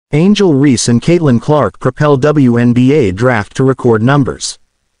Angel Reese and Caitlin Clark propel WNBA Draft to record numbers.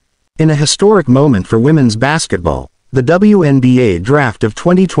 In a historic moment for women's basketball, the WNBA Draft of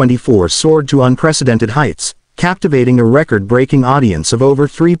 2024 soared to unprecedented heights, captivating a record-breaking audience of over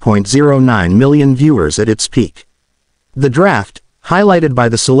 3.09 million viewers at its peak. The draft, highlighted by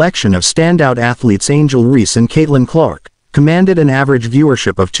the selection of standout athletes Angel Reese and Caitlin Clark, commanded an average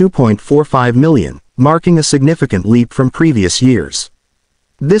viewership of 2.45 million, marking a significant leap from previous years.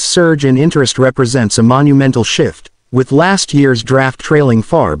 This surge in interest represents a monumental shift, with last year's draft trailing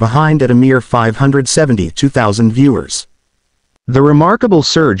far behind at a mere 572,000 viewers. The remarkable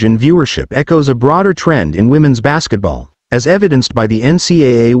surge in viewership echoes a broader trend in women's basketball, as evidenced by the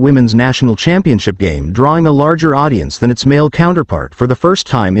NCAA Women's National Championship game drawing a larger audience than its male counterpart for the first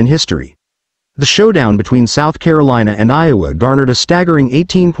time in history. The showdown between South Carolina and Iowa garnered a staggering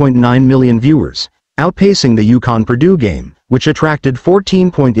 18.9 million viewers, outpacing the UConn-Purdue game, which attracted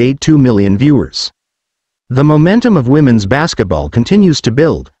 14.82 million viewers. The momentum of women's basketball continues to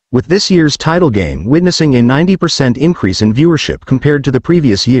build, with this year's title game witnessing a 90% increase in viewership compared to the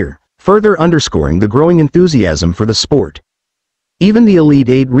previous year, further underscoring the growing enthusiasm for the sport. Even the Elite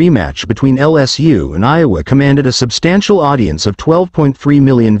Eight rematch between LSU and Iowa commanded a substantial audience of 12.3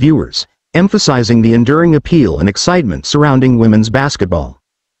 million viewers, emphasizing the enduring appeal and excitement surrounding women's basketball.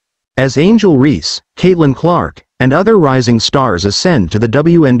 As Angel Reese, Caitlin Clark, and other rising stars ascend to the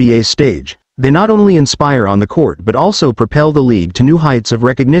WNBA stage, they not only inspire on the court but also propel the league to new heights of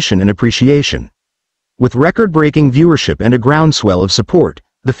recognition and appreciation. With record-breaking viewership and a groundswell of support,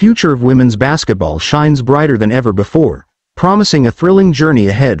 the future of women's basketball shines brighter than ever before, promising a thrilling journey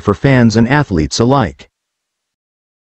ahead for fans and athletes alike.